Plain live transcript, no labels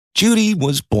Judy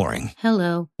was boring.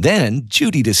 Hello. Then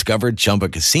Judy discovered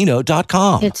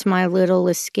ChumbaCasino.com. It's my little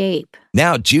escape.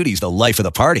 Now Judy's the life of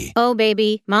the party. Oh,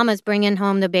 baby, mama's bringing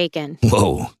home the bacon.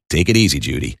 Whoa, take it easy,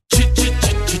 Judy.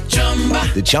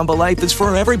 The Chumba life is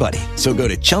for everybody. So go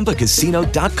to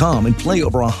ChumbaCasino.com and play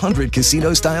over 100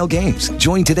 casino-style games.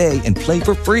 Join today and play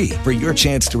for free for your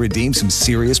chance to redeem some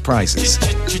serious prizes.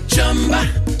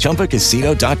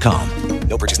 ChumbaCasino.com.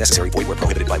 No purchase necessary. Void where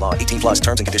prohibited by law. 18 plus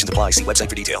terms and conditions apply. See website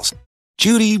for details.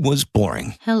 Judy was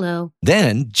boring. Hello.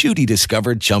 Then Judy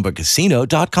discovered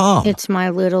ChumbaCasino.com. It's my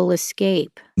little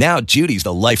escape. Now Judy's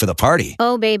the life of the party.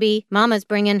 Oh, baby, mama's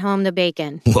bringing home the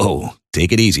bacon. Whoa,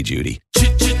 take it easy, Judy.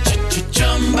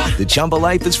 The Chumba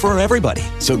life is for everybody.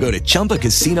 So go to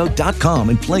ChumbaCasino.com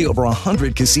and play over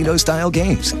 100 casino-style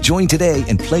games. Join today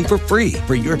and play for free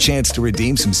for your chance to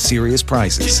redeem some serious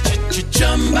prizes.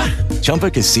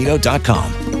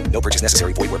 ChumbaCasino.com. No purchase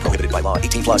necessary. Void where prohibited by law.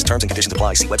 18 plus terms and conditions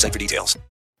apply. See website for details.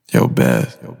 Yo,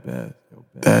 Beth.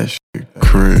 That shit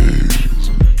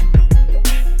crazy.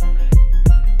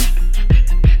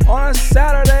 On a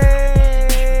Saturday,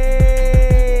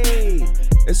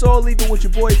 it's All Even with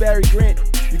your boy Barry Grant.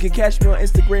 You can catch me on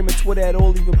Instagram and Twitter at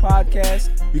All Even Podcast.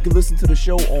 You can listen to the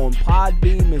show on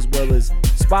Podbeam as well as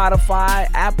Spotify,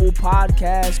 Apple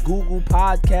Podcasts, Google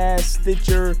Podcasts,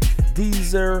 Stitcher,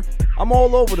 Deezer. I'm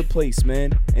all over the place,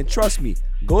 man. And trust me,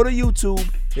 go to YouTube,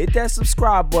 hit that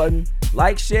subscribe button,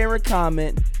 like, share, and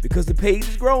comment because the page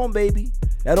is growing, baby.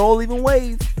 That All Even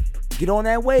wave. Get on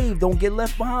that wave. Don't get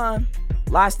left behind.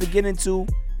 Lots to get into.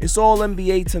 It's all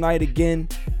NBA tonight again.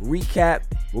 Recap.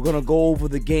 We're going to go over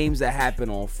the games that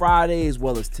happened on Friday as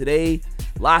well as today.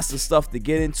 Lots of stuff to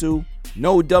get into.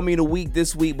 No dummy of the week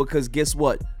this week because guess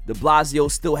what? De Blasio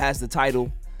still has the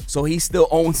title, so he still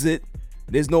owns it.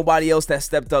 There's nobody else that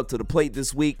stepped up to the plate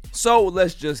this week. So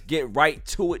let's just get right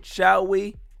to it, shall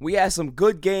we? We had some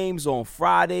good games on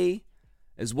Friday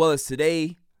as well as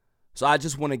today. So I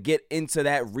just want to get into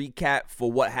that recap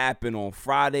for what happened on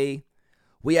Friday.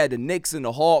 We had the Knicks and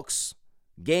the Hawks.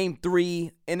 Game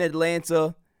 3 in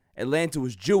Atlanta. Atlanta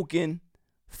was juking.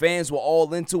 Fans were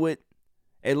all into it.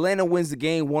 Atlanta wins the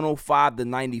game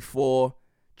 105-94.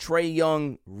 Trae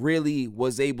Young really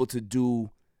was able to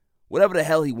do whatever the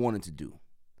hell he wanted to do.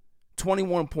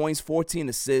 21 points, 14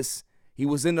 assists. He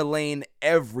was in the lane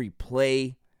every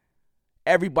play.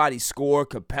 Everybody scored.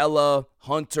 Capella,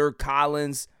 Hunter,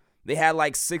 Collins. They had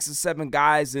like 6 or 7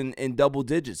 guys in double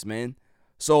digits, man.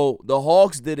 So the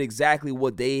Hawks did exactly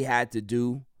what they had to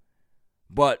do.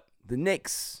 But the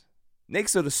Knicks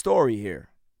are the story here.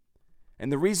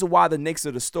 And the reason why the Knicks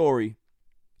are the story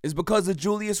is because of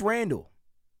Julius Randle.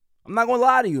 I'm not going to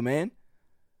lie to you, man.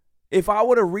 If I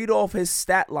were to read off his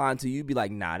stat line to you, you'd be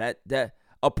like, nah, that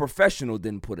a professional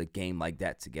didn't put a game like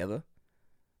that together.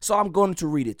 So I'm going to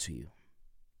read it to you.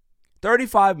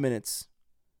 35 minutes,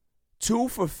 2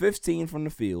 for 15 from the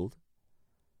field,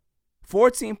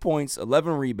 14 points,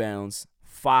 11 rebounds,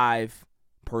 5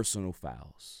 personal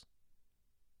fouls.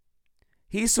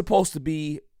 He's supposed to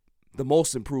be the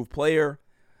most improved player,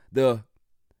 the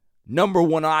number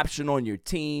 1 option on your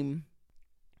team,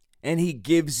 and he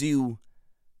gives you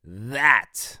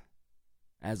that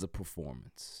as a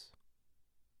performance.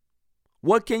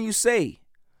 What can you say?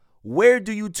 Where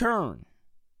do you turn?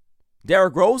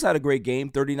 Derrick Rose had a great game,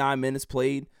 39 minutes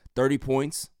played, 30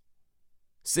 points,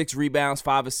 6 rebounds,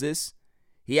 5 assists.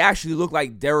 He actually looked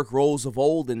like Derrick Rose of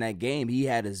old in that game. He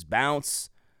had his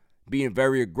bounce, being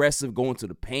very aggressive, going to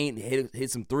the paint,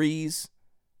 hit some threes.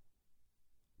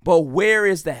 But where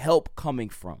is the help coming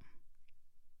from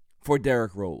for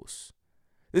Derrick Rose?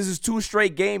 This is 2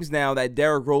 straight games now that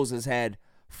Derrick Rose has had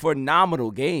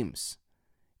phenomenal games.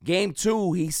 Game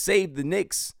 2, he saved the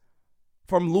Knicks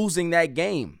from losing that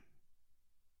game.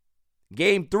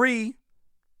 Game 3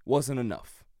 wasn't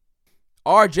enough.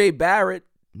 RJ Barrett,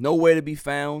 nowhere to be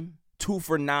found. 2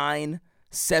 for 9,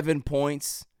 7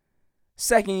 points.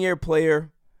 Second-year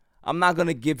player. I'm not going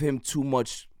to give him too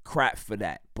much crap for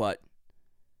that, but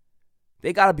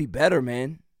they got to be better,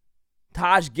 man.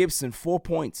 Taj Gibson, 4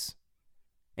 points.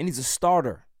 And he's a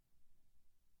starter.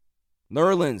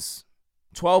 Nerlens,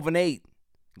 12 and 8.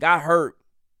 Got hurt.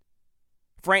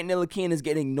 Frank Ntilikina is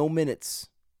getting no minutes.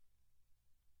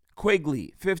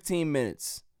 Quigley, 15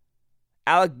 minutes.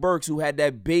 Alec Burks, who had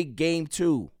that big game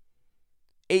too,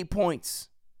 8 points.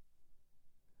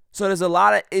 So there's a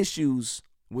lot of issues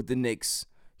with the Knicks.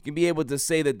 You can be able to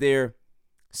say that their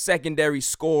secondary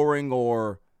scoring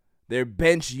or their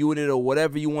bench unit or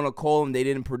whatever you want to call them, they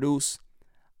didn't produce.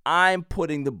 I'm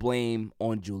putting the blame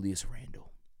on Julius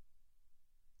Randle.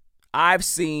 I've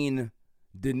seen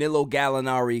Danilo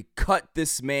Gallinari cut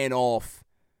this man off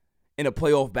in a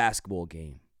playoff basketball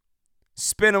game.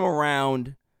 spin him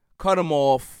around, cut him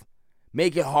off,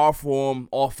 make it hard for him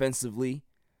offensively.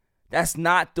 That's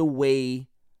not the way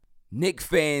Knicks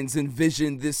fans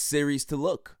envisioned this series to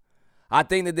look. I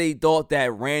think that they thought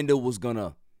that Randle was going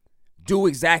to do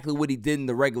exactly what he did in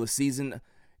the regular season.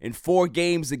 In 4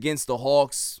 games against the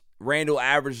Hawks, Randle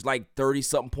averaged like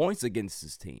 30-something points against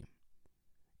his team.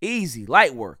 Easy,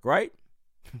 light work, right?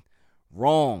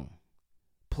 Wrong.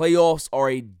 Playoffs are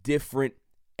a different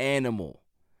animal.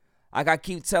 Like I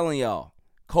keep telling y'all,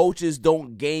 coaches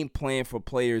don't game plan for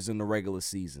players in the regular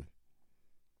season.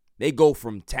 They go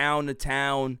from town to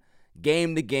town,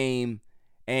 game to game,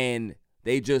 and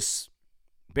they just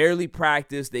barely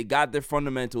practice. They got their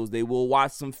fundamentals. They will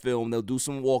watch some film. They'll do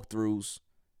some walkthroughs.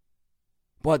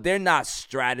 But they're not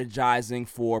strategizing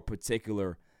for a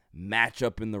particular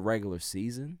matchup in the regular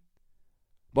season.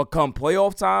 But come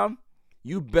playoff time,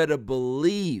 you better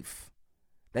believe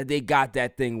that they got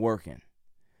that thing working.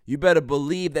 You better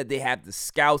believe that they have the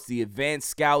scouts, the advanced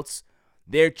scouts.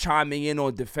 They're chiming in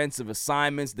on defensive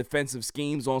assignments, defensive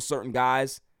schemes on certain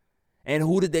guys. And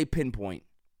who did they pinpoint?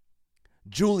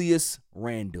 Julius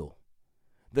Randle,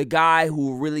 the guy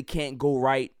who really can't go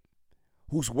right,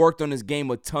 who's worked on his game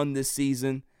a ton this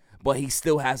season, but he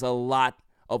still has a lot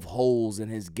of holes in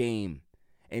his game.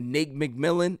 And Nate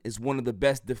McMillan is one of the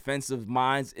best defensive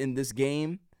minds in this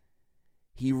game.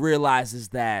 He realizes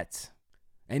that,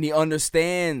 and he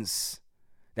understands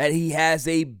that he has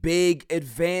a big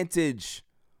advantage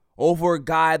over a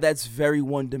guy that's very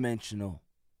one-dimensional.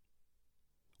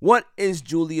 What is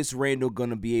Julius Randle going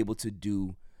to be able to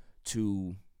do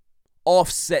to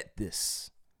offset this?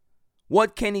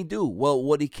 What can he do? Well,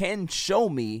 what he can show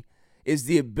me is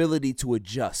the ability to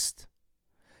adjust.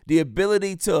 The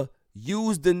ability to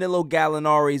use Danilo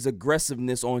Gallinari's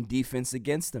aggressiveness on defense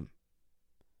against him.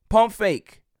 Pump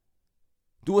fake.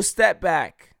 Do a step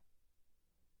back.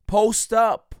 Post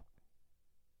up.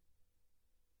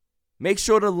 Make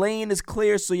sure the lane is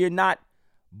clear so you're not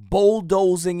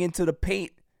bulldozing into the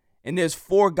paint and there's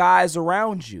 4 guys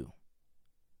around you.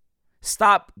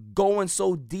 Stop going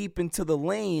so deep into the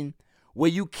lane where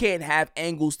you can't have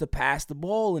angles to pass the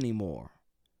ball anymore.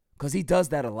 Because he does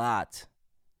that a lot.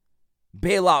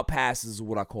 Bailout passes is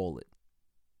what I call it.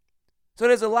 So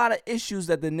there's a lot of issues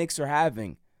that the Knicks are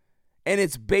having. And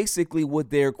it's basically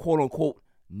with their quote-unquote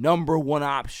number one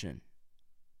option.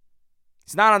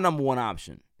 It's not a number one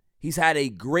option. He's had a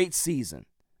great season.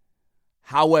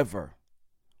 However,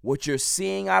 what you're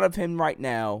seeing out of him right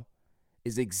now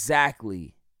is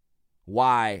exactly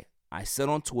why I said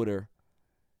on Twitter,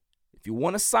 if you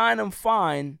want to sign him,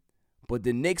 fine, but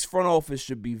the Knicks front office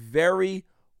should be very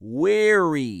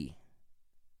wary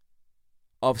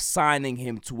of signing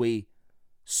him to a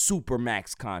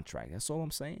supermax contract. That's all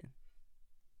I'm saying.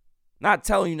 Not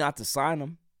telling you not to sign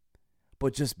him,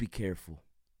 but just be careful.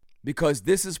 Because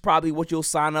this is probably what you'll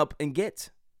sign up and get.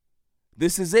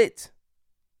 This is it.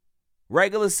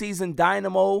 Regular season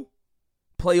dynamo,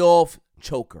 playoff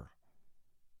choker.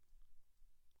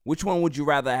 Which one would you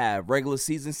rather have? Regular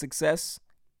season success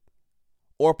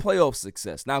or playoff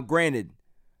success? Now, granted,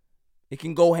 it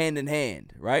can go hand in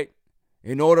hand, right?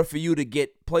 In order for you to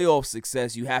get playoff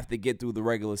success, you have to get through the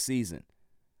regular season.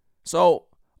 So,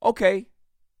 okay,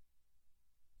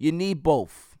 you need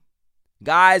both.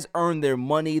 Guys earn their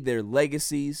money, their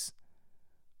legacies,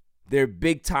 their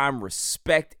big-time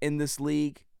respect in this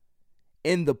league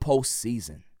in the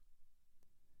postseason.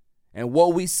 And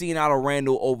what we've seen out of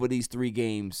Randle over these 3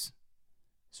 games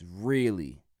is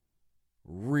really,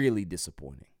 really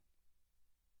disappointing.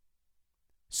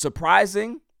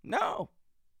 Surprising? No.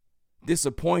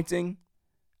 Disappointing?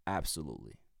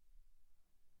 Absolutely.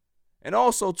 And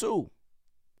also, too,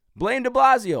 blame de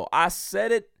Blasio. I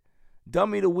said it,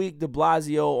 Dummy of the Week, de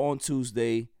Blasio on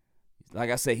Tuesday. Like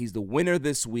I said, he's the winner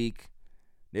this week.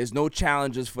 There's no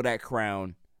challenges for that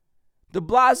crown. De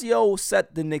Blasio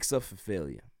set the Knicks up for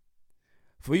failure.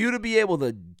 For you to be able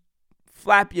to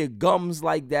flap your gums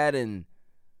like that and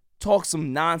talk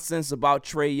some nonsense about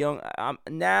Trae Young,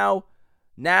 now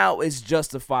it's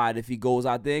justified if he goes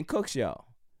out there and cooks y'all.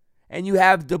 And you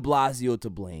have de Blasio to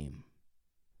blame.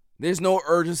 There's no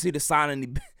urgency to sign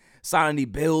any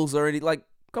bills or anything. Like,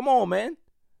 come on, man.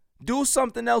 Do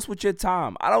something else with your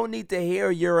time. I don't need to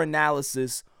hear your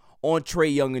analysis on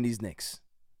Trae Young and these Knicks.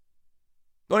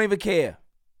 Don't even care.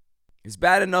 It's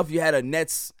bad enough you had a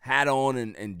Nets hat on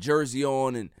and jersey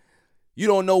on and you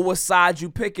don't know what side you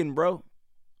picking, bro.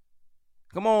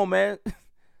 Come on, man.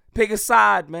 Pick a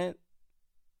side, man.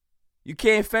 You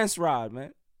can't fence ride,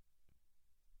 man.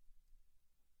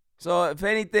 So if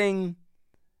anything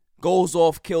goes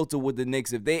off kilter with the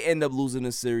Knicks, if they end up losing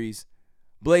the series,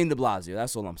 blame de Blasio.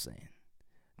 That's all I'm saying.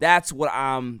 That's what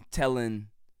I'm telling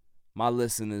my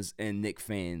listeners and Knicks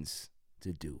fans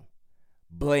to do.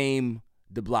 Blame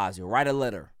de Blasio. Write a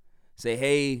letter. Say,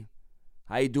 hey,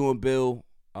 how you doing, Bill?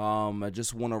 I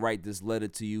just want to write this letter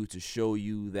to you to show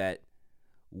you that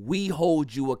we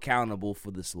hold you accountable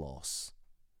for this loss.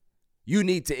 You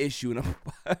need to issue an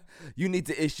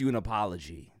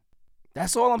apology.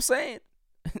 That's all I'm saying.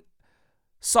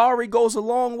 Sorry goes a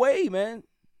long way, man.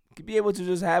 You could be able to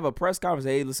just have a press conference.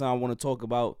 Hey, listen, I want to talk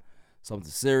about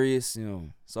something serious,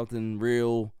 something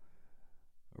real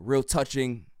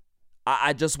touching.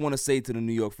 I just want to say to the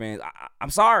New York fans, I'm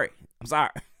sorry. I'm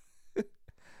sorry.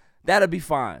 That'll be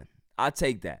fine. I'll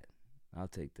take that.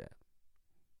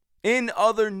 In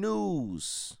other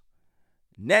news,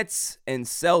 Nets and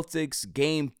Celtics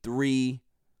Game 3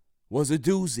 was a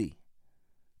doozy.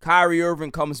 Kyrie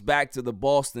Irving comes back to the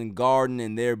Boston Garden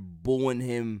and they're booing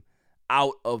him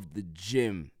out of the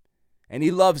gym. And he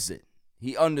loves it.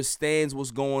 He understands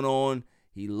what's going on.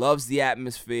 He loves the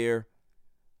atmosphere.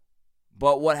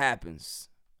 But what happens?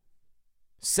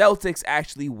 Celtics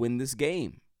actually win this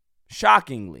game.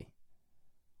 Shockingly.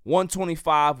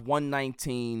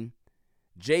 125-119.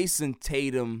 Jason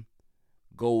Tatum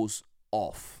goes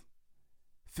off.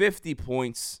 50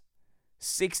 points.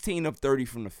 16 of 30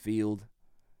 from the field.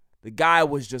 The guy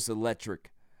was just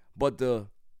electric. But the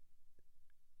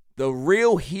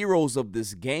real heroes of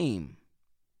this game,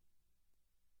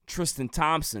 Tristan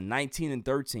Thompson, 19 and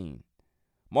 13.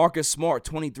 Marcus Smart,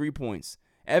 23 points.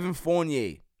 Evan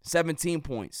Fournier, 17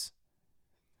 points.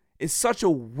 It's such a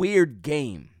weird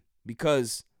game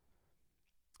because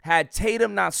had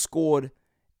Tatum not scored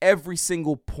every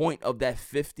single point of that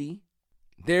 50,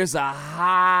 there's a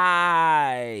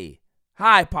high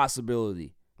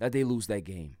possibility that they lose that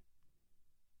game.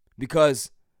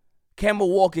 Because Kemba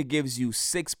Walker gives you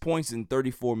 6 points in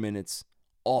 34 minutes.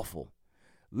 Awful.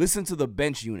 Listen to the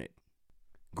bench unit.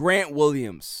 Grant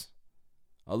Williams,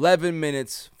 11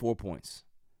 minutes, 4 points.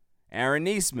 Aaron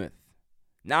Nesmith,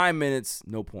 9 minutes,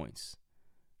 no points.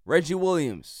 Reggie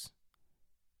Williams,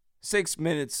 6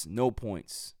 minutes, no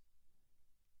points.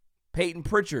 Peyton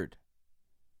Pritchard,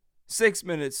 6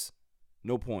 minutes,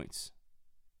 no points.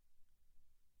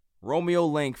 Romeo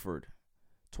Langford,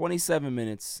 27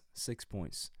 minutes, 6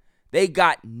 points. They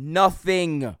got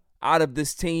nothing out of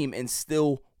this team and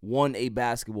still won a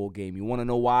basketball game. You want to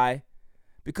know why?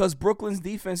 Because Brooklyn's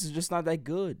defense is just not that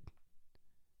good.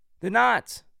 They're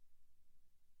not.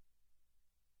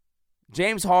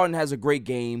 James Harden has a great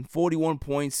game. 41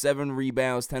 points, 7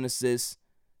 rebounds, 10 assists.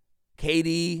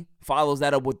 KD follows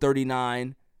that up with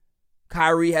 39.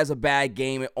 Kyrie has a bad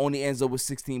game. It only ends up with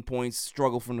 16 points,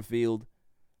 struggle from the field.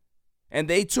 And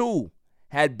they, too,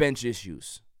 had bench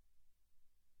issues.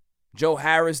 Joe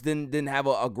Harris didn't have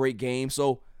a great game.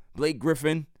 So Blake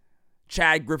Griffin,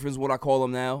 Chad Griffin's what I call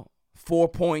him now. 4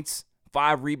 points,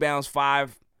 5 rebounds,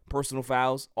 5 personal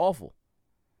fouls. Awful.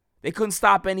 They couldn't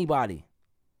stop anybody.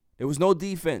 There was no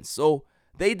defense. So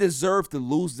they deserve to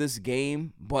lose this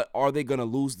game, but are they going to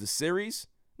lose the series?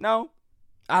 No,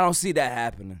 I don't see that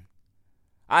happening.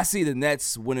 I see the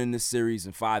Nets winning this series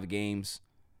in 5 games.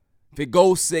 If it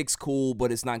goes 6, cool,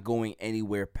 but it's not going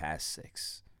anywhere past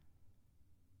 6.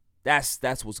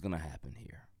 That's what's going to happen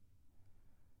here.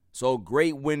 So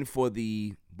great win for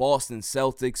the Boston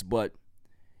Celtics, but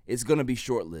it's going to be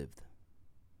short-lived.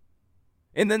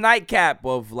 In the nightcap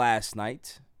of last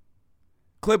night,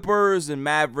 Clippers and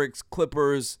Mavericks.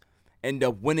 Clippers end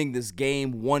up winning this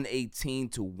game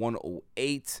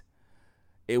 118-108.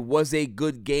 It was a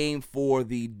good game for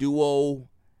the duo.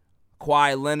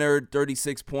 Kawhi Leonard,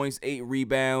 36 points, 8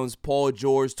 rebounds. Paul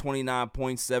George, 29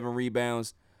 points, 7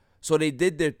 rebounds. So they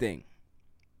did their thing.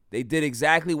 They did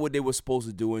exactly what they were supposed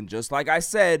to do. And just like I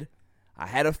said, I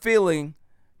had a feeling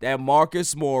that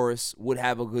Marcus Morris would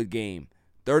have a good game.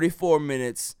 34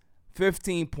 minutes,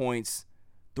 15 points,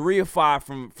 3 of 5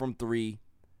 from 3.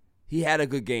 He had a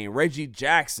good game. Reggie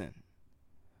Jackson,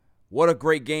 what a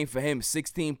great game for him.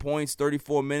 16 points,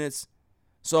 34 minutes.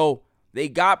 So they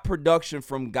got production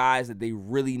from guys that they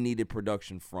really needed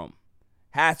production from.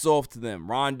 Hats off to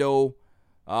them. Rondo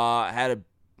had a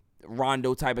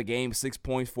Rondo type of game, 6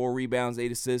 points, 4 rebounds,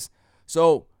 8 assists.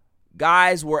 So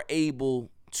guys were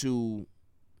able to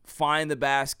find the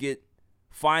basket,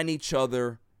 find each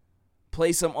other,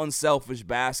 play some unselfish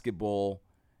basketball,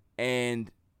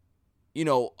 and,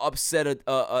 upset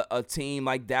a team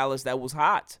like Dallas that was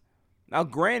hot. Now,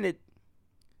 granted,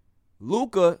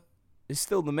 Luka is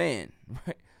still the man,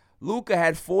 right? Luka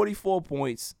had 44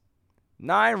 points,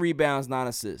 9 rebounds, 9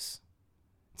 assists.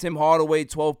 Tim Hardaway,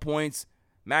 12 points.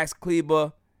 Max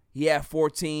Kleber, he had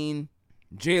 14.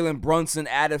 Jalen Brunson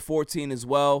added 14 as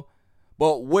well.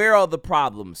 But where are the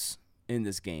problems in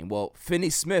this game? Well,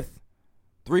 Finney Smith,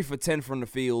 3 for 10 from the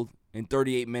field in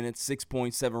 38 minutes,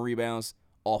 6.7 rebounds,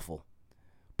 awful.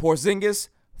 Porzingis,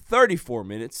 34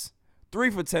 minutes, 3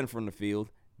 for 10 from the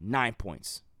field, 9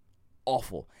 points,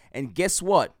 awful. And guess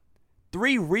what?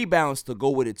 3 rebounds to go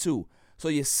with it too. So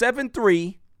you're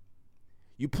 7-3,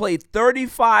 you played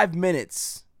 35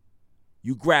 minutes,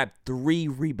 you grabbed 3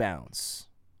 rebounds.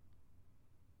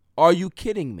 Are you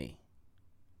kidding me?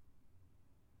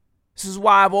 This is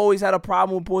why I've always had a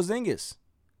problem with Porzingis.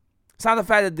 It's not the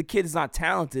fact that the kid is not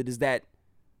talented, is that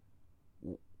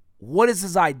what is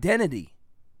his identity?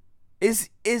 Is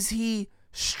he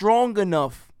strong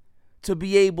enough to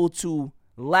be able to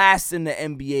last in the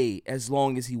NBA as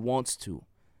long as he wants to?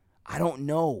 I don't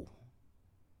know.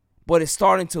 But it's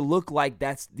starting to look like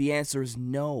the answer is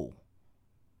no.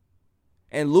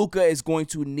 And Luka is going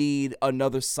to need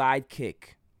another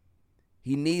sidekick.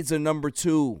 He needs a number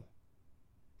 2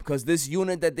 because this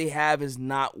unit that they have is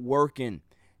not working.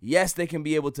 Yes, they can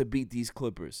be able to beat these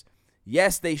Clippers.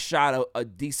 Yes, they shot a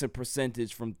decent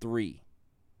percentage from 3.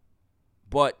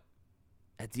 But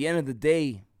at the end of the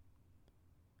day,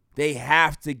 they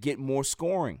have to get more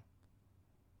scoring.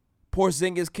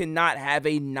 Porzingis cannot have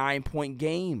a 9-point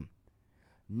game.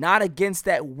 Not against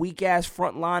that weak-ass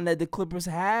front line that the Clippers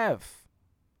have.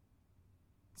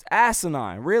 It's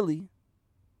asinine, really.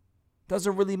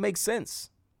 Doesn't really make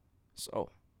sense. So,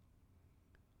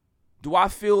 do I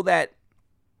feel that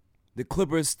the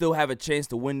Clippers still have a chance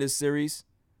to win this series?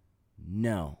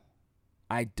 No,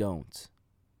 I don't.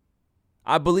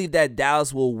 I believe that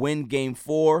Dallas will win Game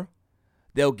 4.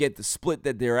 They'll get the split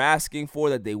that they're asking for,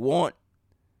 that they want,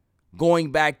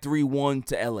 going back 3-1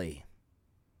 to LA.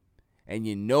 And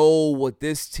you know what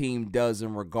this team does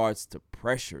in regards to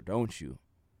pressure, don't you?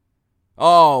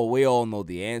 Oh, we all know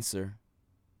the answer.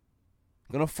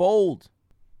 Gonna fold.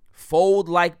 Fold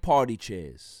like party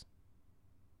chairs.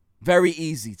 Very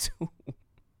easy too.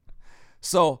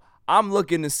 So I'm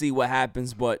looking to see what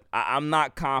happens, but I'm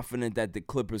not confident that the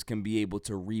Clippers can be able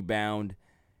to rebound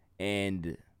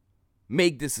and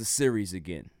make this a series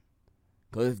again.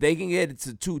 Because if they can get it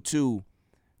to 2-2,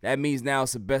 that means now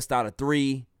it's the best out of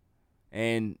 3,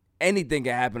 and anything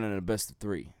can happen in a best of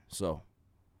 3. So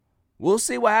we'll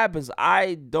see what happens.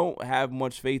 I don't have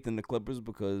much faith in the Clippers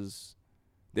because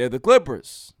they're the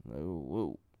Clippers.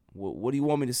 What do you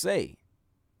want me to say?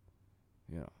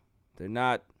 You know, they're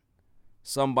not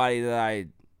somebody that I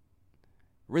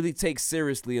really take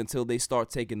seriously until they start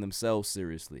taking themselves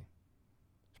seriously.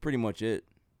 That's pretty much it.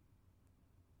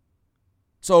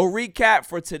 So, recap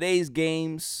for today's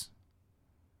games.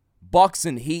 Bucks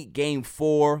and Heat, Game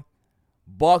 4.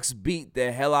 Bucks beat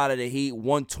the hell out of the Heat,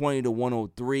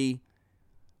 120-103.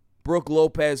 Brook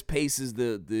Lopez paces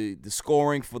the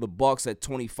scoring for the Bucks at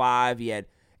 25. He had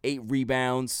 8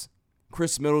 rebounds.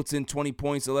 Chris Middleton, 20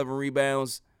 points, 11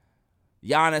 rebounds.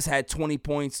 Giannis had 20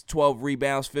 points, 12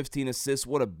 rebounds, 15 assists.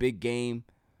 What a big game.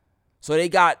 So they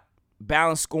got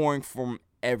balanced scoring from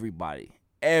everybody.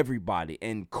 Everybody.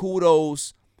 And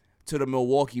kudos to the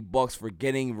Milwaukee Bucks for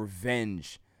getting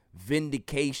revenge.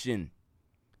 Vindication.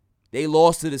 They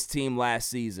lost to this team last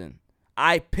season.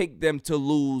 I picked them to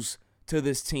lose to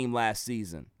this team last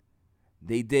season.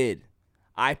 They did.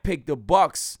 I picked the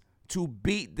Bucks to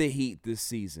beat the Heat this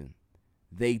season.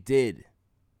 They did.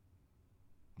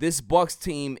 This Bucks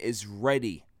team is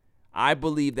ready. I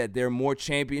believe that they're more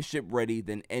championship ready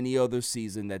than any other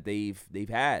season that they've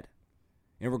had.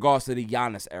 In regards to the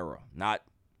Giannis era, not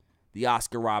the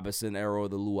Oscar Robertson era or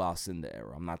the Lou Alcindor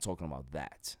era. I'm not talking about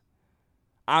that.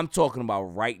 I'm talking about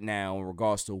right now in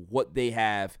regards to what they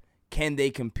have. Can they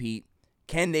compete?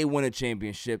 Can they win a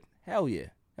championship? Hell yeah.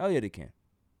 Hell yeah, they can.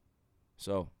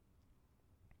 So,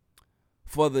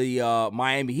 for the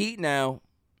Miami Heat now,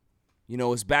 you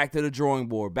know, it's back to the drawing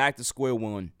board, back to square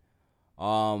one.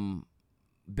 Bam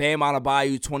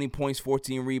Adebayo, 20 points,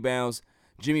 14 rebounds.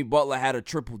 Jimmy Butler had a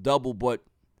triple-double, but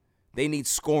they need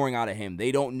scoring out of him.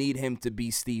 They don't need him to be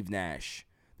Steve Nash.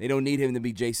 They don't need him to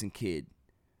be Jason Kidd.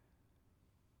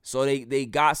 So they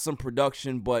got some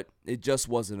production, but it just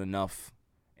wasn't enough.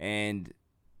 And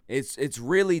it's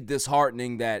really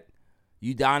disheartening that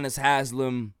Udonis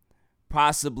Haslem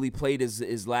possibly played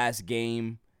his last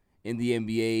game in the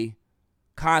NBA.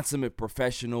 Consummate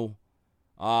professional.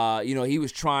 He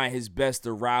was trying his best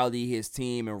to rally his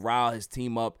team and rile his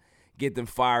team up, get them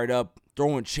fired up,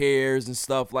 throwing chairs and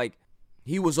stuff. Like,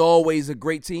 he was always a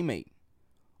great teammate.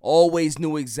 Always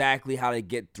knew exactly how to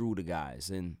get through the guys.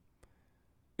 And,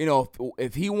 you know,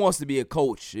 if he wants to be a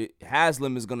coach,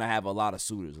 Haslem is going to have a lot of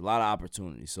suitors, a lot of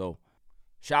opportunities. So,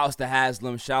 shouts to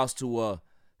Haslem. Shouts to a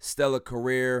stellar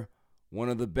career. One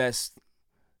of the best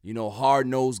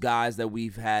hard-nosed guys that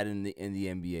we've had in the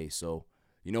NBA. So,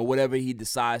 whatever he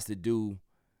decides to do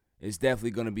is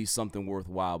definitely going to be something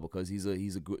worthwhile because he's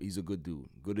a good dude,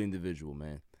 good individual,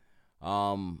 man.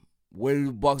 Where do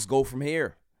the Bucks go from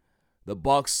here? The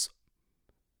Bucks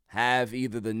have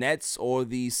either the Nets or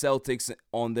the Celtics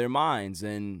on their minds,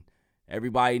 and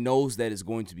everybody knows that it's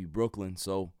going to be Brooklyn.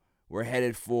 So we're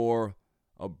headed for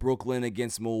a Brooklyn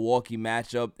against Milwaukee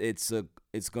matchup.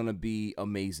 It's going to be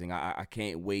amazing. I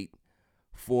can't wait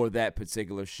for that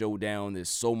particular showdown. There's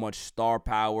so much star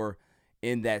power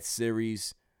in that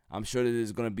series. I'm sure that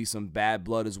there's going to be some bad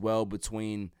blood as well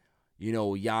between,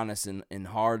 Giannis and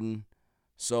Harden.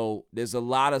 So there's a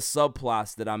lot of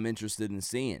subplots that I'm interested in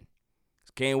seeing.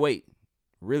 Can't wait.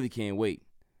 Really can't wait.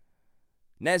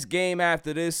 Next game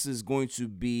after this is going to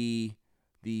be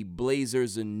the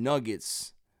Blazers and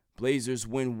Nuggets. Blazers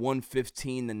win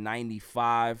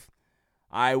 115-95.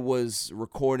 I was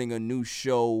recording a new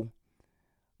show.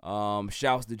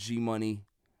 Shouts to G Money.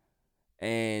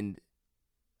 And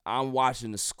I'm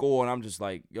watching the score, and I'm just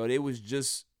like, yo, they was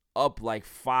just up like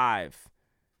 5.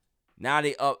 Now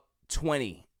they up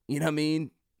 20. You know what I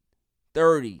mean?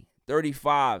 30,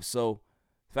 35. So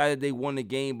the fact that they won the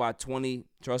game by 20,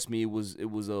 trust me, it was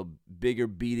a bigger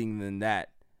beating than that.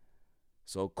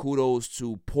 So kudos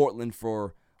to Portland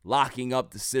for locking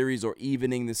up the series or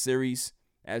evening the series,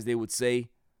 as they would say.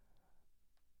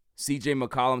 CJ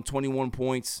McCollum, 21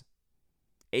 points,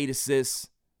 8 assists.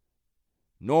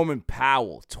 Norman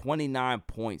Powell, 29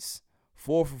 points,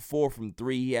 4 for 4 from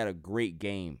 3. He had a great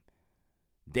game.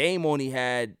 Dame only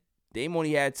had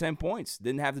 10 points.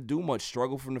 Didn't have to do much.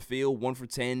 Struggled from the field, 1 for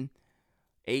 10,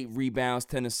 8 rebounds,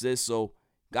 10 assists. So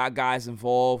got guys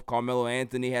involved. Carmelo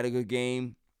Anthony had a good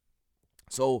game.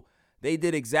 So they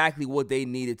did exactly what they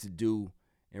needed to do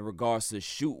in regards to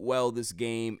shoot well this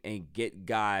game and get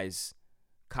guys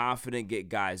confident, get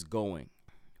guys going.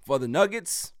 For the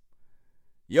Nuggets,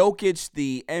 Jokic,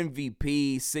 the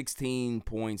MVP, 16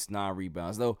 points, 9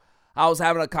 rebounds. Though I was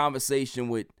having a conversation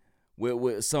with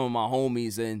some of my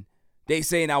homies, and they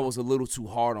saying I was a little too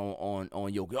hard on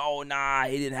Jokic. Oh, nah,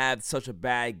 he didn't have such a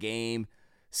bad game.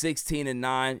 16 and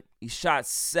 9. He shot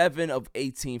 7 of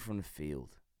 18 from the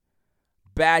field.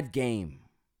 Bad game.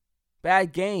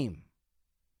 Bad game.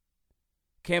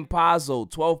 Campazzo,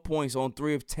 12 points on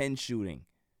 3 of 10 shooting.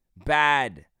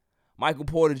 Bad. Michael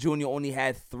Porter Jr. only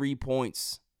had 3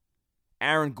 points.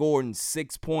 Aaron Gordon,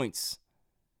 6 points.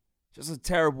 Just a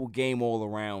terrible game all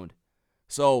around.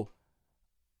 So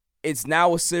it's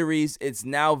now a series. It's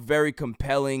now very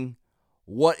compelling.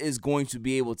 What is going to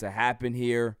be able to happen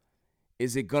here?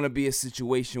 Is it going to be a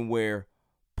situation where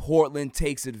Portland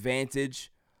takes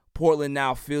advantage? Portland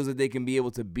now feels that they can be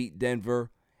able to beat Denver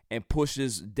and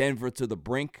pushes Denver to the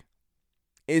brink.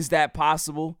 Is that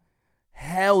possible?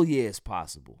 Hell yeah, it's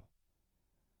possible.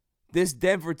 This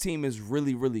Denver team is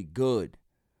really, really good.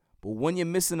 But when you're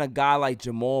missing a guy like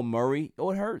Jamal Murray,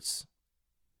 it hurts.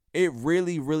 It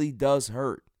really, really does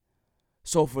hurt.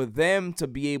 So for them to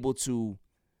be able to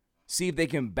see if they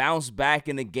can bounce back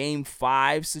in a Game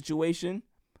 5 situation,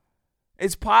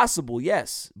 it's possible,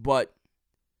 yes. But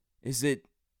is it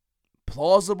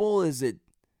plausible? Is it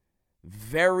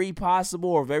very possible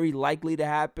or very likely to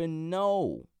happen?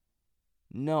 No.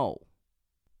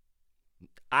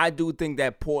 I do think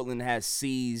that Portland has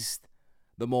seized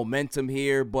the momentum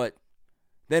here, but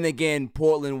then again,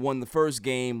 Portland won the first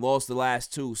game, lost the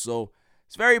last 2, so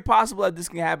it's very possible that this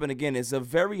can happen again. It's a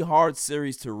very hard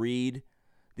series to read.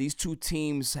 These two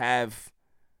teams have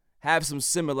some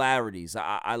similarities.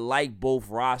 I like both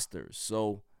rosters,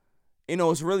 so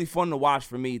it's really fun to watch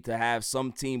for me to have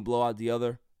some team blow out the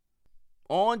other.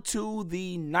 On to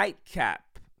the nightcap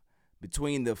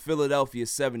between the Philadelphia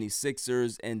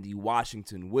 76ers and the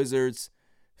Washington Wizards.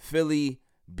 Philly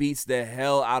beats the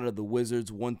hell out of the Wizards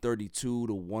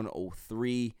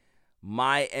 132-103.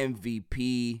 My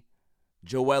MVP,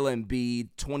 Joel Embiid,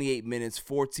 28 minutes,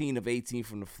 14 of 18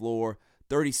 from the floor,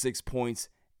 36 points,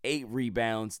 8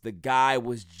 rebounds. The guy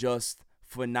was just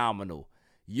phenomenal.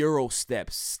 Euro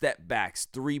steps, step backs,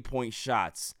 3-point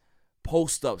shots,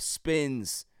 post-ups,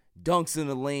 spins, dunks in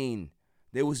the lane.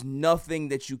 There was nothing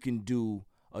that you can do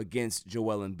against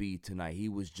Joel Embiid tonight. He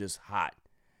was just hot.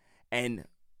 And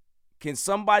can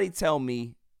somebody tell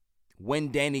me when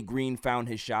Danny Green found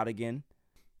his shot again?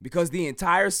 Because the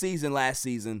entire season last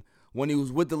season, when he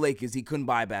was with the Lakers, he couldn't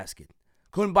buy a basket.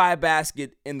 Couldn't buy a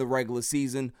basket in the regular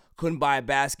season. Couldn't buy a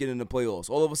basket in the playoffs.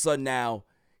 All of a sudden now,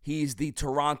 he's the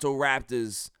Toronto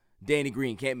Raptors Danny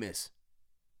Green. Can't miss.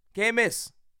 Can't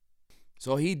miss.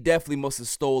 So he definitely must have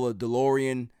stole a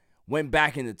DeLorean, went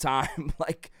back into time,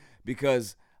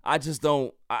 because I just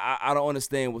don't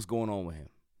understand what's going on with him.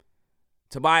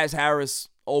 Tobias Harris,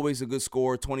 always a good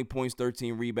scorer, 20 points,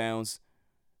 13 rebounds.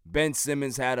 Ben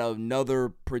Simmons had another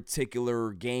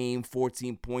particular game,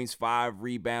 14 points, 5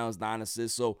 rebounds, 9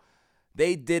 assists. So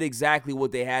they did exactly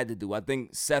what they had to do. I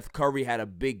think Seth Curry had a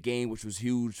big game, which was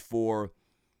huge for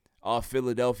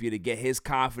Philadelphia to get his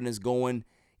confidence going,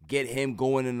 get him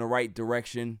going in the right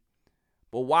direction.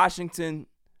 But Washington,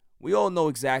 we all know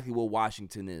exactly what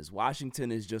Washington is.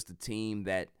 Washington is just a team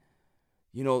that,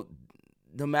 no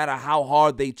matter how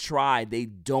hard they try, they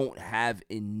don't have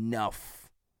enough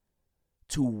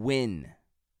to win.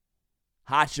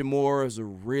 Hachimura is a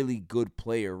really good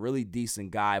player, really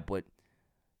decent guy, but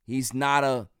he's not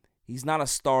a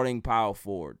starting power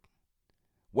forward.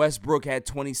 Westbrook had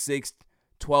 26,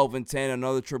 12, and 10,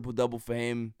 another triple-double for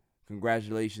him.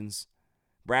 Congratulations.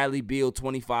 Bradley Beal,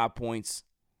 25 points,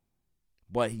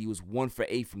 but he was 1 for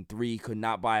 8 from 3, could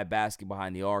not buy a basket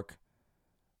behind the arc.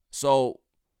 So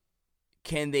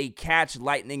can they catch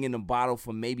lightning in the bottle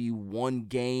for maybe one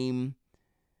game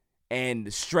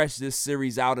and stretch this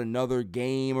series out another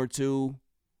game or two?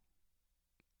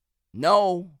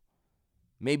 No.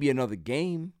 Maybe another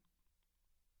game.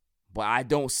 But I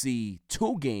don't see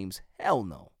 2 games. Hell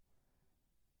no.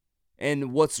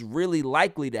 And what's really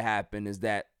likely to happen is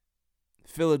that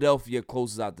Philadelphia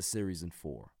closes out the series in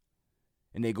 4.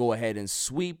 And they go ahead and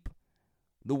sweep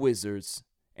the Wizards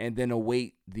and then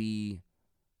await the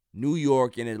New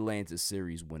York and Atlanta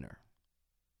series winner.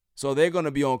 So they're going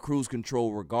to be on cruise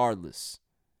control regardless.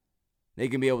 They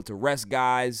can be able to rest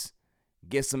guys,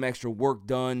 get some extra work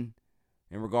done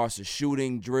in regards to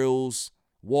shooting, drills,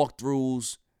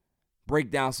 walkthroughs,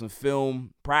 break down some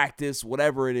film, practice,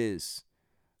 whatever it is.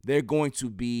 They're going to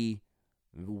be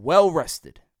well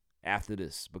rested after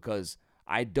this because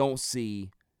I don't see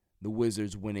the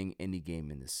Wizards winning any game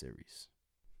in this series.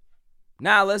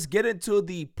 Now let's get into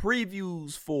the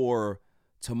previews for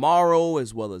tomorrow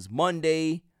as well as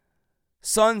Monday.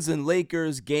 Suns and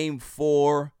Lakers game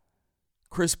 4.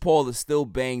 Chris Paul is still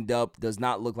banged up, does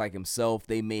not look like himself.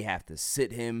 They may have to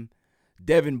sit him.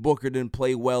 Devin Booker didn't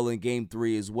play well in game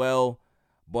 3 as well,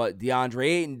 but DeAndre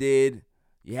Ayton did.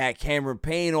 You had Cameron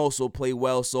Payne also play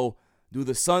well. So do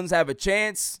the Suns have a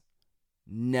chance?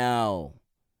 No.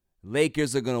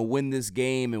 Lakers are going to win this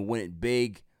game and win it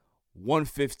big.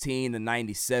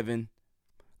 115-97.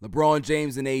 LeBron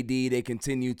James and AD, they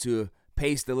continue to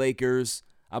pace the Lakers.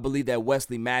 I believe that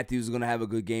Wesley Matthews is going to have a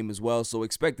good game as well. So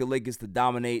expect the Lakers to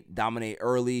dominate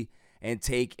early, and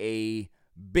take a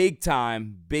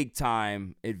big-time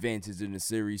advantage in the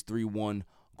series, 3-1,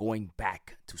 going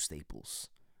back to Staples.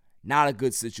 Not a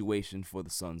good situation for the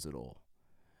Suns at all.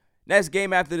 Next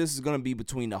game after this is going to be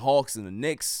between the Hawks and the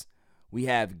Knicks. We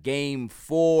have game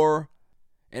 4.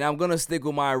 And I'm going to stick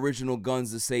with my original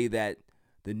guns to say that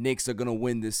the Knicks are going to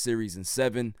win this series in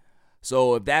 7.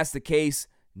 So if that's the case,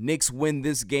 Knicks win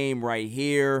this game right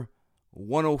here,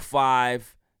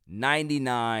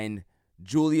 105-99.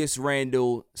 Julius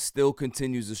Randle still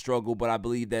continues to struggle, but I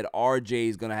believe that RJ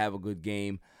is going to have a good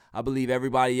game. I believe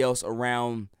everybody else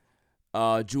around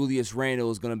Julius Randle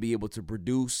is going to be able to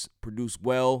produce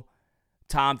well.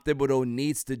 Tom Thibodeau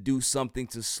needs to do something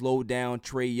to slow down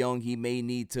Trae Young. He may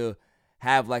need to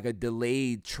have like a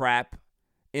delayed trap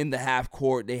in the half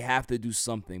court. They have to do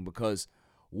something because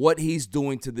what he's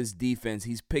doing to this defense,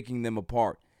 he's picking them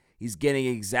apart. He's getting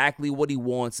exactly what he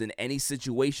wants in any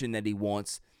situation that he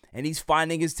wants, and he's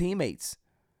finding his teammates.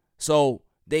 So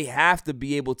they have to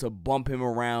be able to bump him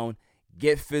around,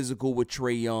 get physical with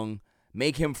Trae Young,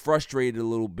 make him frustrated a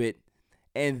little bit,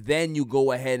 and then you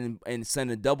go ahead and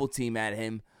send a double team at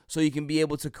him so you can be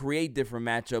able to create different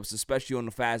matchups, especially on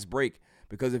the fast break.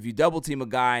 Because if you double team a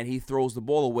guy and he throws the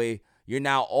ball away, you're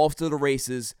now off to the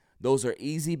races. Those are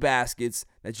easy baskets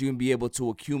that you can be able to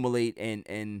accumulate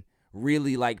and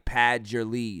really like pad your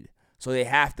lead. So they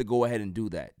have to go ahead and do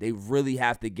that. They really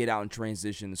have to get out in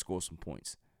transition and score some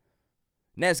points.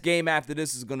 Next game after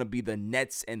this is going to be the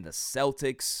Nets and the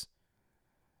Celtics.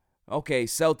 Okay,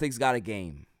 Celtics got a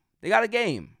game. They got a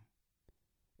game.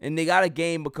 And they got a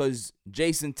game because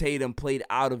Jason Tatum played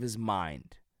out of his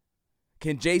mind.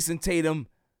 Can Jason Tatum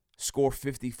score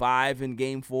 55 in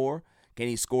game 4? Can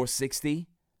he score 60?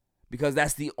 Because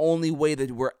that's the only way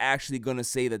that we're actually going to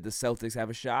say that the Celtics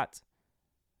have a shot.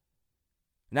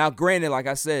 Now, granted, like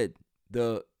I said,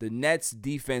 the Nets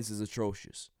defense is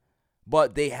atrocious.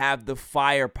 But they have the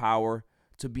firepower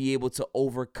to be able to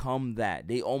overcome that.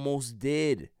 They almost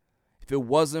did. If it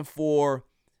wasn't for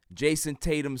Jason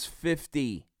Tatum's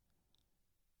 50,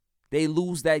 they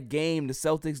lose that game. The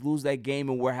Celtics lose that game,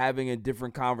 and we're having a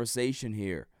different conversation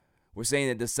here. We're saying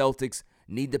that the Celtics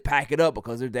need to pack it up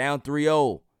because they're down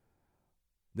 3-0.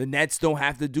 The Nets don't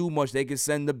have to do much. They can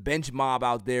send the bench mob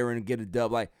out there and get a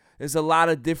dub. Like, there's a lot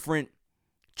of different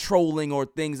trolling or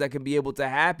things that can be able to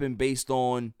happen based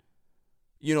on,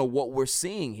 what we're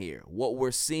seeing here. What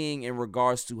we're seeing in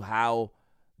regards to how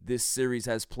this series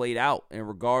has played out, in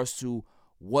regards to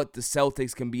what the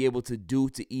Celtics can be able to do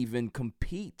to even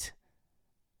compete.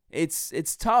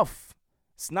 It's tough.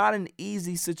 It's not an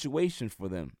easy situation for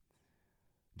them.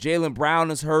 Jaylen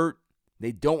Brown is hurt.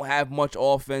 They don't have much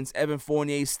offense. Evan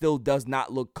Fournier still does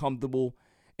not look comfortable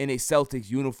in a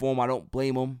Celtics uniform. I don't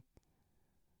blame him.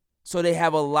 So they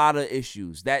have a lot of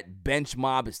issues. That bench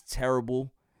mob is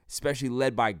terrible, especially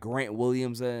led by Grant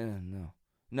Williams.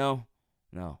 No.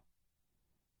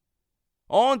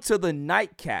 On to the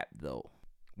nightcap, though.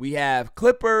 We have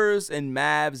Clippers and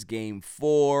Mavs game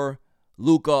 4.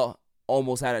 Luka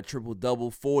almost had a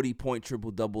triple-double, 40-point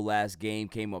triple-double last game,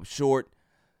 came up short.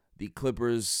 The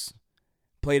Clippers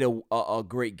played a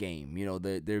great game.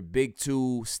 Their big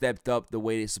two stepped up the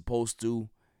way they're supposed to,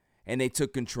 and they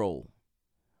took control.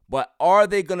 But are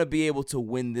they going to be able to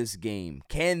win this game?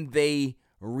 Can they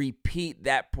repeat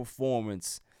that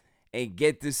performance and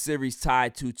get this series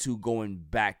tied 2-2 going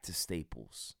back to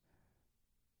Staples?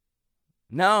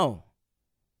 No,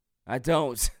 I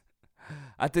don't.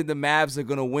 I think the Mavs are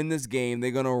going to win this game.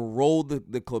 They're going to roll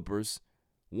the Clippers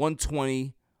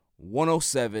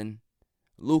 120-107.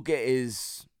 Luka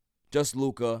is just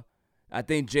Luka. I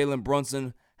think Jalen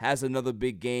Brunson has another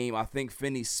big game. I think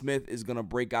Finney-Smith is going to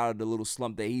break out of the little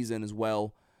slump that he's in as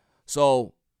well.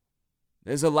 So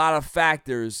there's a lot of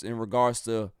factors in regards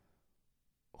to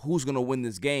who's going to win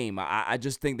this game. I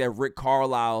just think that Rick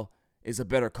Carlisle is a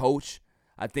better coach.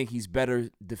 I think he's better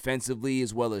defensively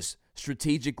as well as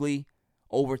strategically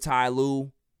over Ty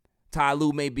Lue. Ty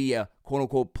Lue may be a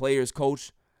quote-unquote player's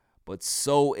coach, but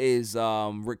so is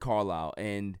Rick Carlisle.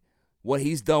 And what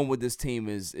he's done with this team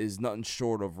is nothing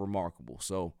short of remarkable.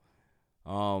 So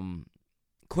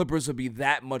Clippers will be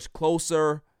that much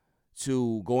closer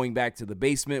to going back to the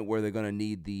basement where they're going to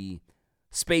need the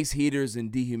space heaters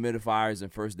and dehumidifiers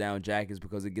and first down jackets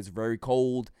because it gets very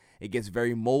cold. It gets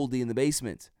very moldy in the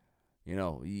basement.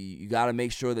 You got to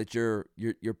make sure that you're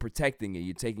protecting it.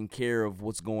 You're taking care of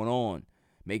what's going on,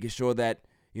 making sure that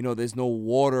there's no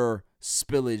water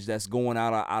spillage that's going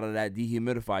out of that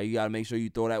dehumidifier. You got to make sure you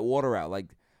throw that water out.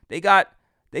 Like they got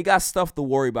stuff to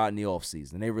worry about in the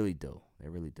offseason. They really do. They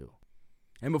really do.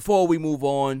 And before we move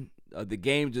on, the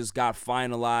game just got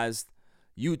finalized.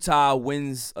 Utah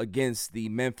wins against the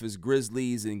Memphis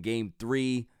Grizzlies in Game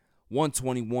 3,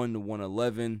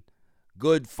 121-111.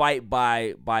 Good fight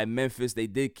by Memphis. They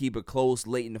did keep it close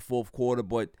late in the fourth quarter,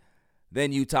 but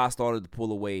then Utah started to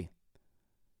pull away.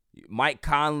 Mike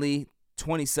Conley,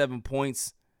 27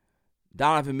 points.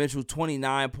 Donovan Mitchell,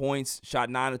 29 points. Shot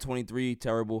 9 of 23.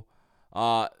 Terrible.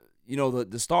 The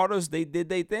starters, they did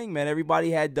their thing, man.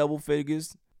 Everybody had double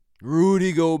figures.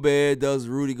 Rudy Gobert does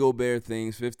Rudy Gobert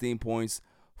things. 15 points,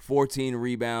 14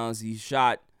 rebounds. He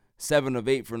shot 7 of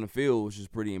 8 from the field, which is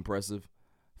pretty impressive.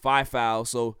 5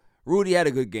 fouls. So Rudy had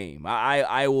a good game.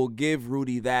 I will give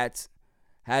Rudy that.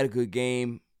 Had a good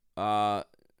game.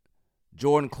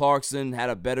 Jordan Clarkson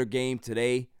had a better game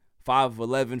today. 5 of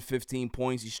 11, 15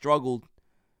 points. He struggled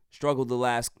the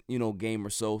last, game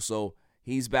or so. So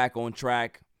he's back on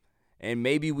track. And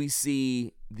maybe we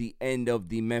see the end of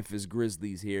the Memphis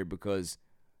Grizzlies here because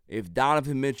if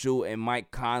Donovan Mitchell and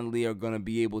Mike Conley are going to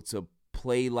be able to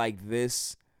play like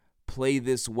this, play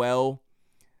this well,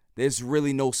 there's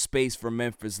really no space for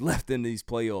Memphis left in these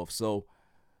playoffs. So,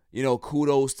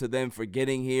 kudos to them for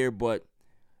getting here, but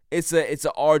it's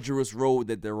an arduous road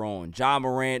that they're on. Ja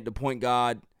Morant, the point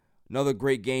guard, another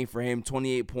great game for him.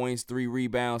 28 points, 3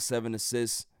 rebounds, 7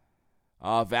 assists.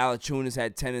 Valanciunas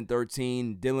had 10 and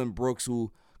 13. Dillon Brooks,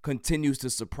 who continues to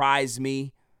surprise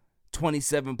me,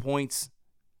 27 points.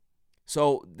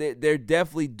 So they're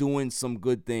definitely doing some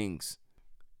good things.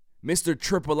 Mr.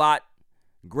 Triple-Lot,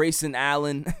 Grayson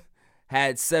Allen,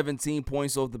 had 17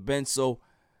 points off the bench. So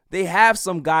they have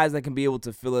some guys that can be able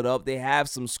to fill it up. They have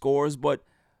some scores, but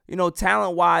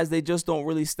talent-wise, they just don't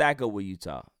really stack up with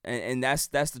Utah. And that's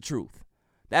the truth.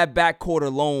 That backcourt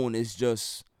alone is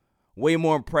just way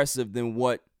more impressive than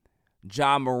what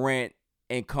Ja Morant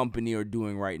and company are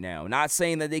doing right now. Not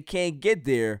saying that they can't get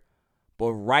there,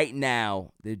 but right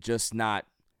now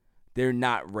they're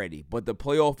not ready. But the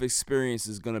playoff experience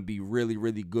is going to be really,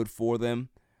 really good for them.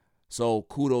 So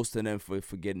kudos to them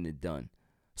for getting it done.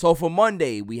 So for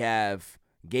Monday, we have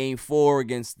Game 4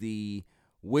 against the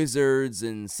Wizards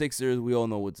and Sixers. We all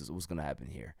know what's going to happen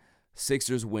here.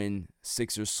 Sixers win,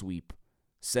 Sixers sweep,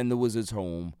 send the Wizards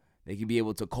home. They can be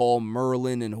able to call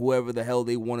Merlin and whoever the hell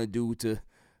they want to do to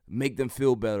make them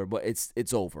feel better, but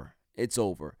it's over. It's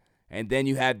over. And then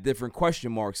you have different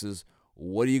question marks as,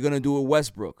 what are you going to do with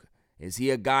Westbrook? Is he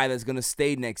a guy that's going to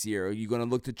stay next year? Are you going to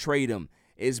look to trade him?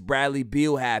 Is Bradley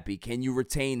Beal happy? Can you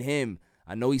retain him?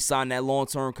 I know he signed that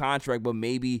long-term contract, but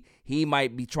maybe he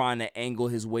might be trying to angle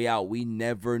his way out. We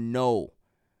never know.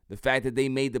 The fact that they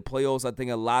made the playoffs, I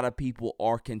think a lot of people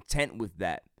are content with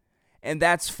that. And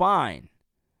that's fine.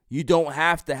 You don't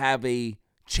have to have a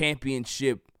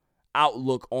championship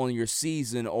outlook on your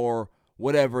season or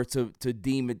whatever to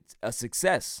deem it a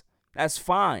success. That's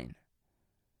fine.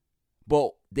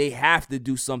 But they have to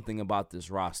do something about this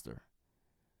roster.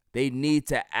 They need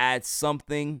to add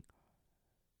something.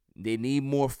 They need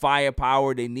more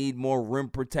firepower. They need more rim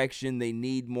protection. They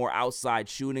need more outside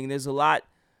shooting. There's a lot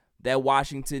that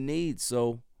Washington needs.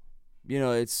 So,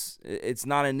 it's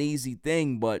not an easy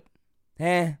thing, but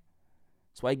that's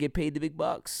why I get paid the big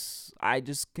bucks. I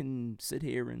just can sit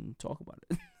here and talk about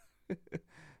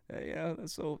it.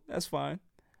 So that's fine.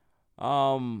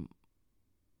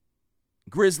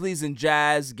 Grizzlies and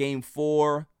Jazz, Game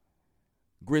 4.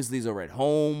 Grizzlies are at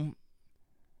home,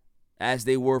 as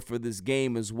they were for this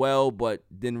game as well, but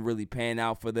didn't really pan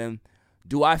out for them.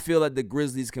 Do I feel that the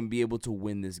Grizzlies can be able to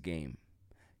win this game?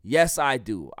 Yes, I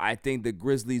do. I think the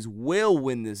Grizzlies will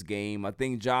win this game. I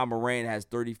think Ja Morant has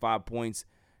 35 points,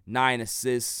 9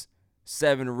 assists,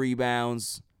 7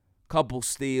 rebounds, couple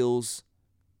steals.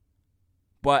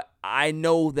 But I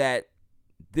know that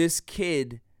this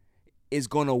kid is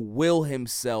going to will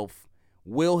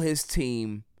his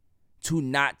team to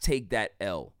not take that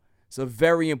L. It's a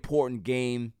very important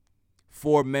game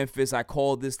for Memphis. I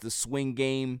call this the swing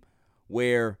game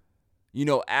where,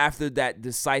 after that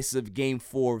decisive Game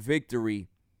 4 victory,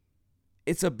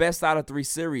 it's a best out of 3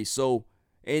 series. So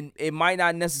it might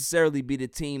not necessarily be the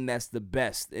team that's the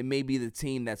best. It may be the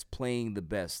team that's playing the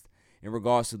best in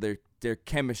regards to their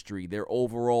chemistry, their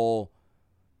overall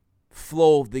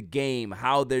flow of the game,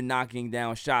 how they're knocking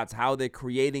down shots, how they're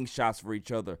creating shots for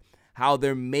each other, how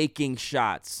they're making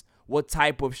shots, what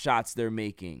type of shots they're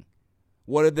making,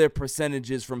 what are their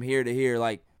percentages from here to here.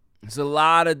 Like, it's a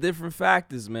lot of different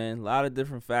factors, man, a lot of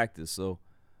different factors. So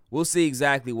we'll see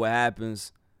exactly what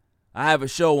happens. I have a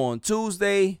show on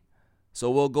Tuesday, so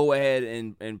we'll go ahead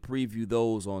and preview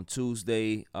those on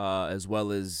Tuesday, as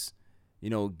well as,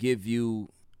 give you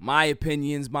my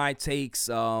opinions, my takes,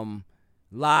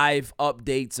 live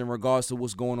updates in regards to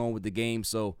what's going on with the game.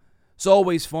 So it's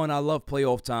always fun. I love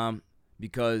playoff time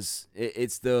because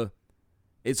it's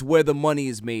where the money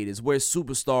is made. It's where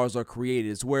superstars are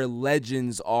created. It's where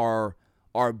legends are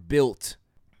built.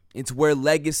 It's where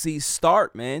legacies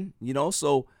start, man.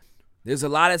 So there's a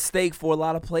lot at stake for a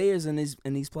lot of players in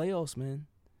these playoffs, man.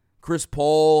 Chris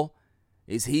Paul,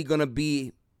 is he gonna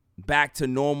be back to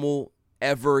normal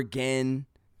ever again?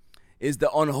 Is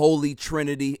the unholy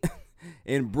trinity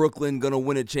in Brooklyn gonna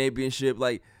win a championship?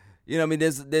 Like,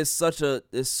 there's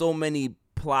so many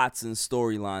plots and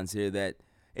storylines here that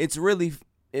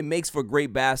it makes for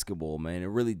great basketball, man. It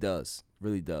really does.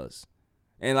 Really does.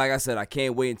 And like I said, I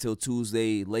can't wait until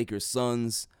Tuesday. Lakers,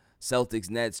 Suns,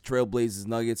 Celtics, Nets, Trailblazers,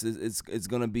 Nuggets. It's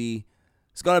gonna be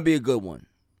a good one.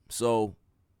 So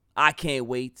I can't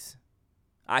wait.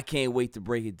 I can't wait to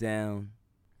break it down.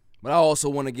 But I also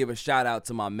want to give a shout out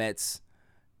to my Mets.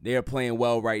 They're playing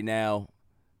well right now.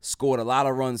 Scored a lot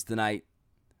of runs tonight.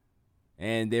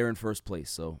 And they're in first place.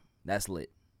 So that's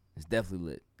lit. It's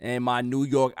definitely lit. And my New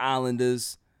York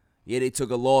Islanders, they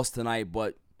took a loss tonight,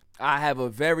 but I have a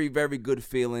very, very good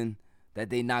feeling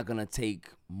that they're not going to take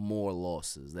more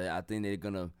losses. I think they're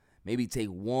going to maybe take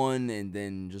one and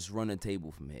then just run the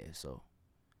table from here. So,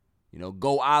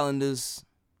 go Islanders.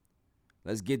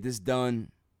 Let's get this done.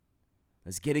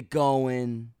 Let's get it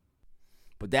going.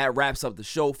 But that wraps up the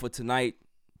show for tonight.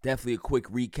 Definitely a quick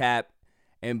recap,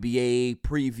 NBA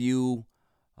preview.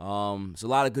 There's a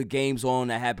lot of good games on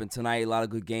that happened tonight. A lot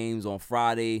of good games on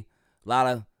Friday. A lot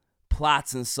of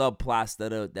plots and subplots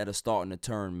that are starting to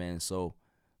turn, man. So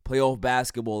playoff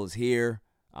basketball is here.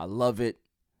 I love it.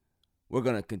 We're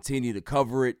going to continue to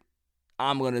cover it.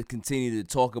 I'm going to continue to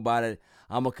talk about it.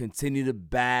 I'm going to continue to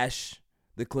bash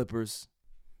the Clippers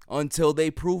until they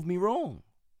prove me wrong.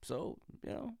 So,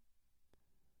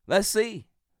 let's see.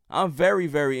 I'm very,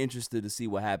 very interested to see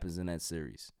what happens in that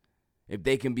series. If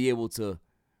they can be able to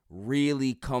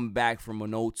really come back from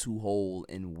an 0-2 hole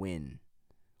and win.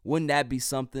 Wouldn't that be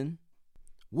something?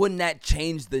 Wouldn't that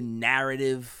change the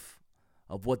narrative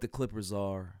of what the Clippers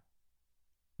are?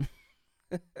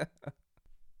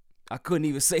 I couldn't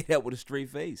even say that with a straight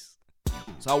face.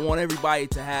 So I want everybody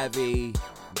to have a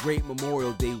great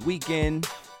Memorial Day weekend.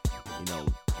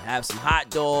 Have some hot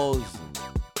dogs and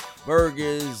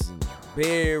burgers and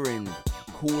beer and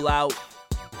cool out.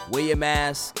 Wear your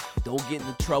mask. Don't get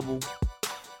into trouble.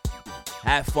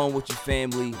 Have fun with your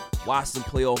family. Watch some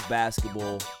playoff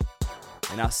basketball.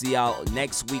 And I'll see y'all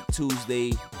next week,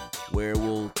 Tuesday, where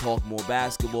we'll talk more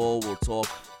basketball. We'll talk,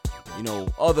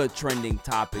 other trending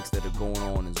topics that are going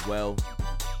on as well.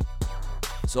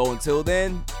 So until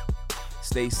then,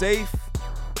 stay safe.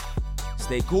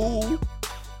 Stay cool.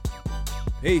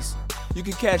 Peace. You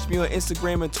can catch me on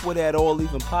Instagram and Twitter at All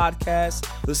Even Podcast.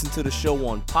 Listen to the show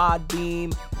on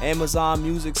Podbeam, Amazon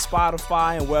Music,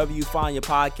 Spotify, and wherever you find your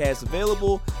podcasts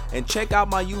available. And check out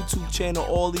my YouTube channel,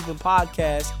 All Even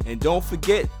Podcast. And don't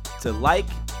forget to like,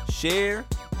 share,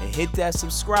 and hit that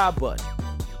subscribe button.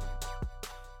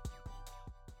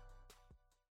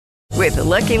 With the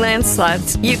Lucky Land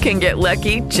Slots, you can get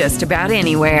lucky just about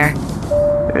anywhere.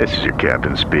 This is your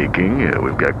captain speaking.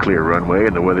 We've got clear runway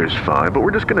and the weather's fine, but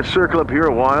we're just going to circle up here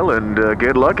a while and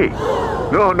get lucky.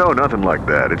 No, nothing like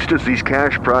that. It's just these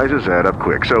cash prizes add up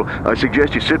quick. So I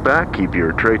suggest you sit back, keep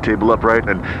your tray table upright,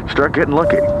 and start getting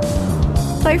lucky.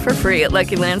 Play for free at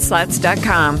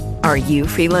LuckyLandSlots.com. Are you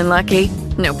feeling lucky?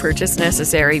 No purchase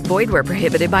necessary. Void where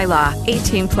prohibited by law.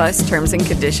 18+ terms and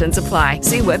conditions apply.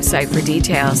 See website for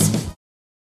details.